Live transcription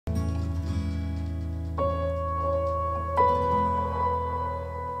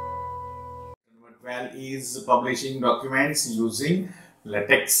HTML is publishing documents using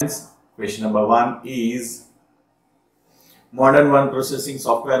LaTeX. Question number 1 is modern word processing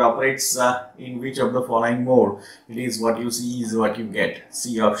software operates in which of the following mode? It is what you see is what you get.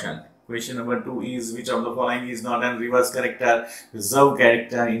 C option. Question number 2 is which of the following is not a reverse character, reserved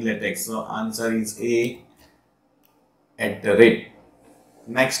character in LaTeX? So answer is A, @.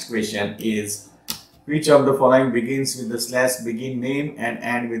 Next question is which of the following begins with the slash begin name and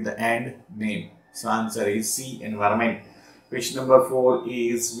end with the end name? So answer is C, environment. Question number 4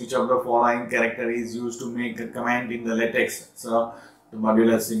 is which of the following character is used to make a comment in the LaTeX? So the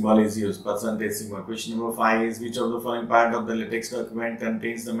modular symbol is used, percentage symbol. Question number 5 is which of the following part of the LaTeX document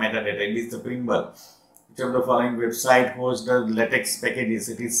contains the metadata? It is the preamble. Which of the following website hosts the LaTeX packages?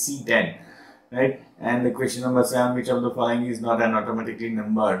 It is C10. Right? And the question number 7, which of the following is not an automatically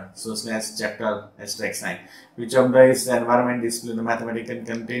numbered? So slash chapter asterisk sign. Which of the is the environment display the mathematical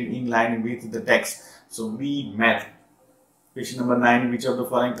content in line with the text? So B, math. Question number 9, which of the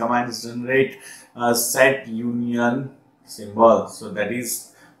following commands generate a set union symbol? So that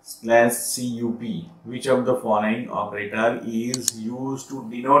is slash CUP. Which of the following operator is used to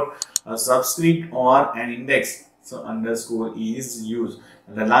denote a subscript or an index? So underscore is used.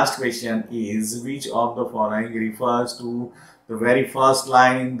 And the last question is which of the following refers to the very first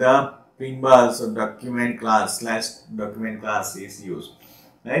line in the preamble? So document class slash document class is used,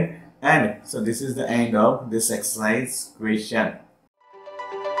 right? And so this is the end of this exercise question.